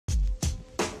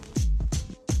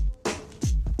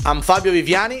I'm Fabio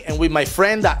Viviani, and with my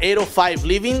friend at 805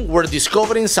 Living, we're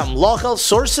discovering some local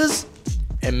sources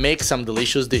and make some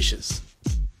delicious dishes.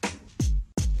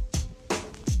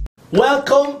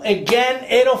 Welcome again,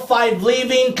 805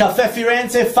 Living, Caffè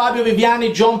Firenze, Fabio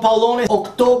Viviani, John Paolone,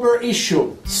 October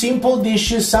issue. Simple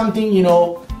dishes, something,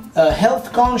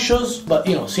 health conscious, but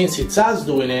since it's us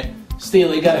doing it,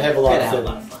 still you gotta have a lot of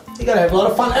flavor. You gotta have a lot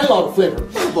of fun and a lot of flavor.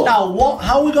 Now,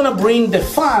 how are we gonna bring the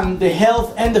fun, the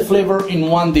health, and the flavor in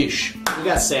one dish? We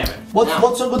got salmon.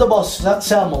 What's so good about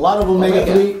salmon? A lot of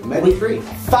omega-3.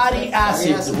 Fatty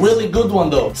acids, really good one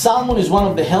though. Salmon is one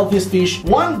of the healthiest fish.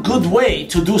 One good way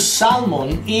to do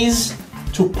salmon is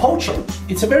to poach it.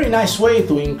 It's a very nice way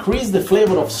to increase the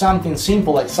flavor of something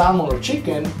simple like salmon or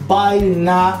chicken by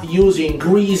not using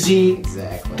greasy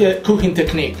cooking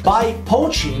technique. By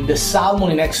poaching the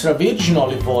salmon in extra virgin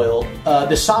olive oil,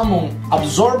 the salmon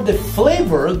absorbs the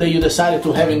flavor that you decided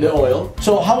to have in the oil.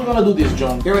 So how are we gonna do this,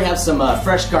 John? Here we have some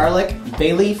fresh garlic,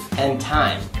 bay leaf, and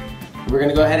thyme. We're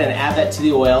gonna go ahead and add that to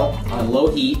the oil on low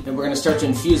heat, and we're gonna start to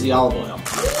infuse the olive oil.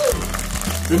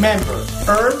 Remember,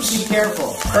 herbs, be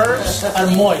careful. Herbs are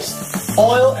moist.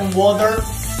 Oil and water.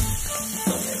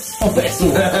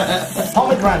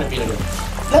 Pomegranate vinegar.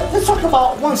 Let's talk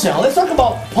about, one second, let's talk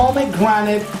about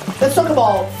pomegranate, let's talk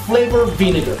about flavor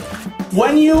vinegar.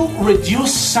 When you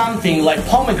reduce something like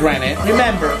pomegranate,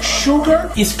 remember,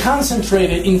 sugar is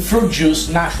concentrated in fruit juice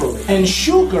naturally. And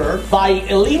sugar, by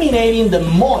eliminating the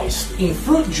moist in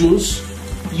fruit juice,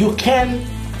 you can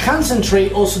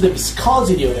concentrate also the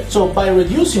viscosity of it. So by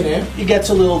reducing it, it gets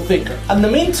a little thicker. In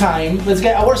the meantime, let's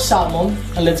get our salmon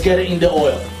and let's get it in the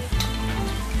oil.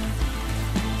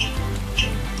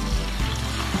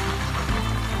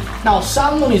 Now,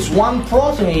 salmon is one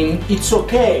protein. It's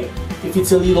okay if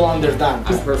it's a little underdone.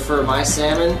 I prefer my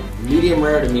salmon medium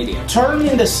rare to medium.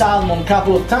 Turning the salmon a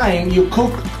couple of times, you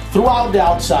cook throughout the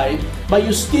outside, but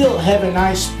you still have a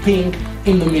nice pink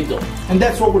in the middle. And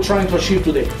that's what we're trying to achieve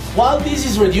today. While this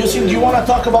is reducing, do you want to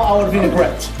talk about our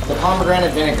vinaigrette? The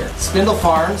pomegranate vinegar. Spindle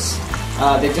Farms.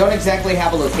 They don't exactly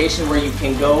have a location where you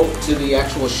can go to the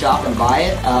actual shop and buy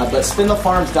it, but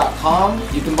spindlefarms.com,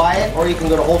 you can buy it, or you can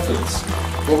go to Whole Foods.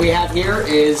 What we have here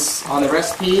is on the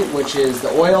recipe, which is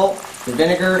the oil, the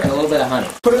vinegar, and a little bit of honey.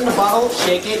 Put it in a bottle,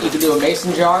 shake it. You can do a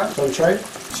mason jar. Shall we try it?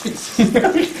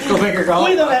 Go bigger, go.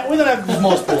 We don't have the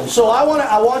small spoon, so I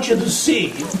want you to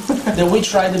see that we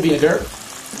tried the vinegar.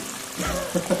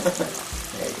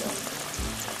 There you go.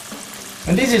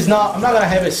 And this is not, I'm not gonna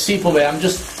have a sip of it, I'm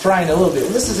just trying a little bit.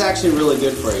 And this is actually really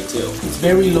good for you too. It's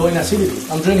very low in acidity.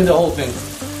 I'm drinking the whole thing.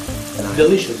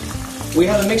 Delicious. We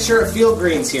have a mixture of field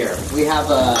greens here. We have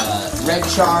red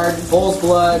chard, bull's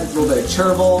blood, a little bit of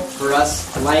chervil. For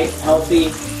us, light,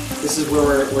 healthy. This is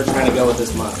where we're trying to go with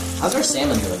this month. How's our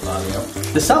salmon doing, Fabio?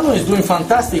 The salmon is doing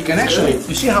fantastic, and actually,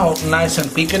 you see how nice and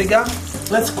thick it got?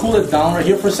 Let's cool it down right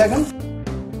here for a second.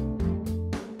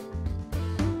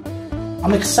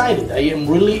 I'm excited. I am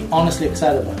really, honestly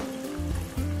excited about it.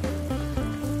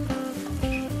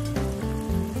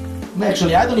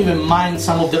 Actually, I don't even mind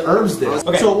some of the herbs there.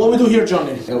 Okay. So what we do here,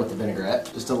 Johnny? Go with the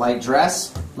vinaigrette. Just a light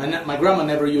dress. My grandma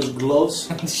never used gloves.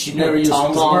 She never used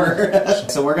tongs.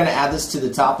 So we're gonna add this to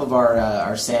the top of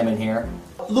our salmon here.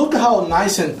 Look how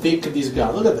nice and thick this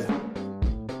got. Look at that.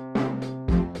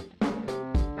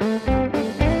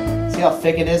 See how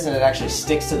thick it is, and it actually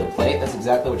sticks to the plate? That's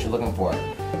exactly what you're looking for.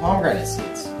 Pomegranate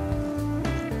seeds.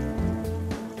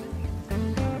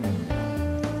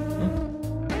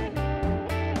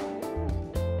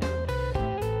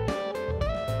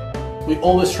 We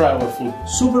always try our food.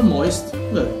 Super moist.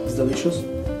 Look, it's delicious.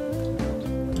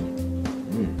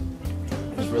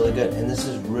 It's really good, and this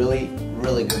is really,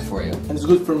 really good for you. And it's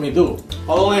good for me too.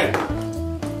 All in.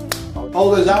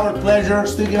 Always our pleasure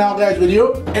sticking out, guys, with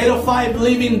you.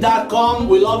 805living.com.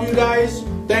 We love you guys.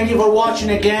 Thank you for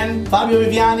watching again. Fabio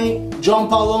Viviani, John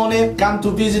Paolone. Come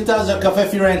to visit us at Caffè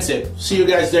Firenze. See you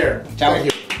guys there. Ciao. Thank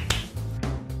you.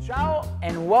 Ciao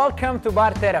and welcome to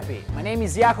Bar Therapy. My name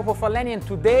is Jacopo Falleni, and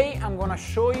today I'm gonna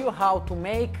show you how to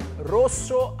make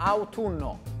Rosso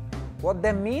Autunno. What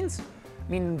that means?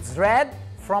 Means red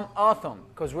from autumn,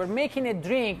 because we're making a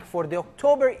drink for the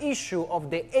October issue of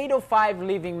the 805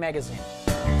 Living magazine.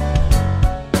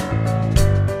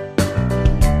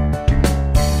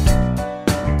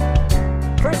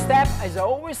 First step, as I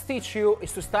always teach you,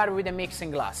 is to start with a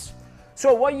mixing glass.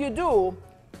 So what you do,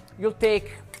 you'll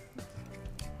take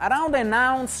around an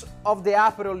ounce of the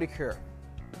Aperol liqueur.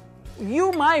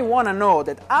 You might want to know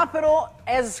that Aperol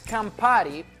as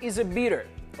Campari is a bitter,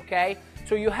 okay?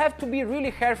 So you have to be really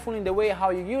careful in the way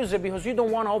how you use it, because you don't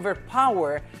want to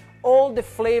overpower all the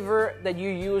flavor that you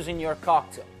use in your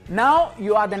cocktail. Now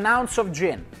you add an ounce of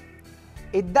gin.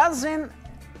 It doesn't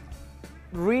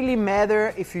really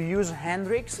matter if you use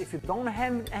Hendrix. If you don't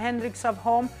have Hendrix at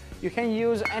home, you can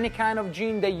use any kind of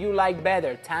gin that you like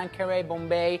better. Tanqueray,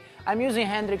 Bombay. I'm using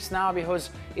Hendrix now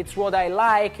because it's what I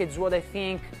like, it's what I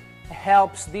think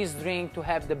helps this drink to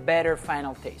have the better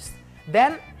final taste.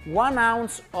 Then 1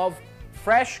 ounce of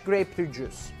fresh grapefruit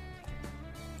juice.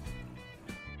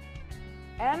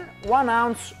 And 1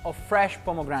 ounce of fresh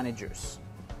pomegranate juice.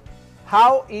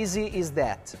 How easy is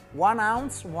that? 1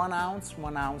 ounce, 1 ounce,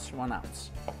 1 ounce, 1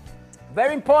 ounce.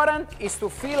 Very important is to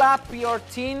fill up your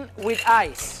tin with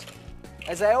ice.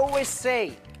 As I always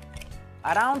say,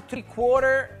 around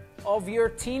 3/4 of your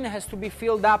tin has to be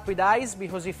filled up with ice,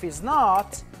 because if it's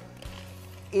not,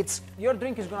 your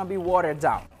drink is going to be watered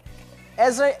down.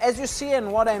 As you see,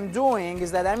 and what I'm doing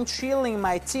is that I'm chilling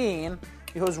my tin,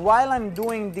 because while I'm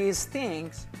doing these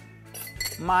things,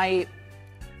 my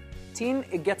tin,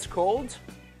 it gets cold,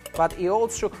 but it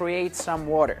also creates some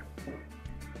water.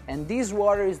 And this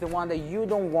water is the one that you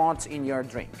don't want in your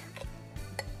drink.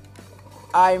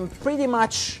 I'm pretty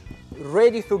much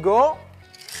ready to go.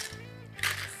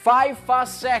 5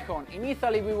 fast seconds. In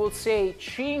Italy we will say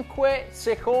 5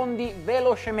 secondi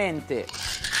velocemente.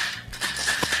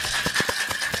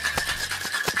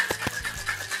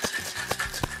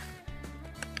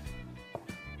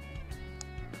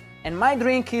 And my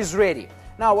drink is ready.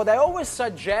 Now, what I always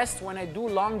suggest when I do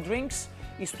long drinks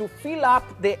is to fill up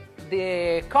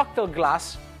the cocktail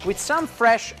glass with some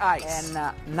fresh ice.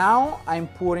 And now I'm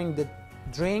pouring the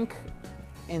drink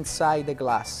inside the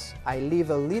glass. I leave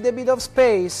a little bit of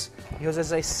space because,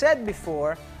 as I said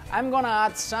before, I'm gonna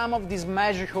add some of this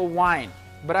magical wine,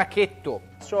 Brachetto.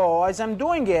 So as I'm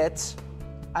doing it,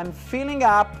 I'm filling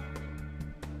up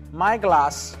my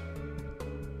glass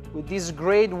with this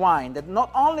great wine that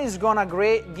not only is gonna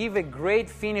give a great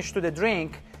finish to the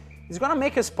drink, it's gonna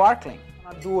make it sparkling.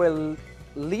 I'm gonna do a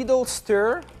little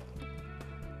stir.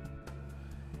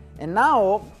 And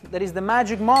now there is the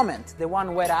magic moment, the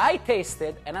one where I taste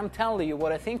it and I'm telling you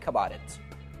what I think about it.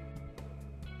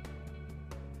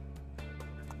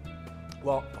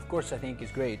 Well, of course I think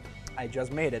it's great. I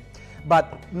just made it. But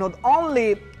not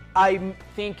only I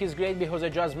think it's great because I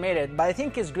just made it, but I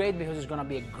think it's great because it's gonna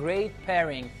be a great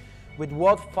pairing with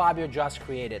what Fabio just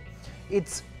created.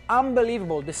 It's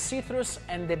unbelievable. The citrus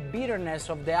and the bitterness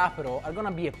of the Aperol are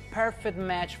gonna be a perfect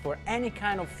match for any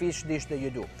kind of fish dish that you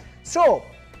do. So,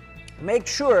 make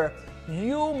sure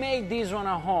you make this one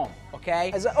at home,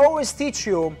 okay? As I always teach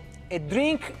you, a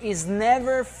drink is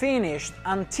never finished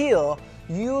until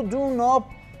you do not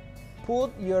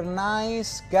put your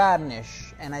nice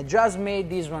garnish. And I just made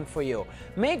this one for you.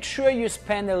 Make sure you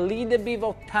spend a little bit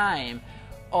of time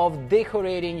of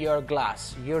decorating your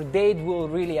glass. Your date will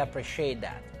really appreciate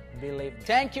that, believe me.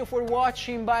 Thank you for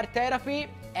watching Bar Therapy,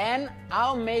 and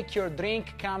I'll make your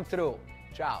drink come true.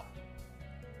 Ciao.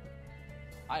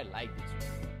 I like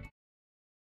this one.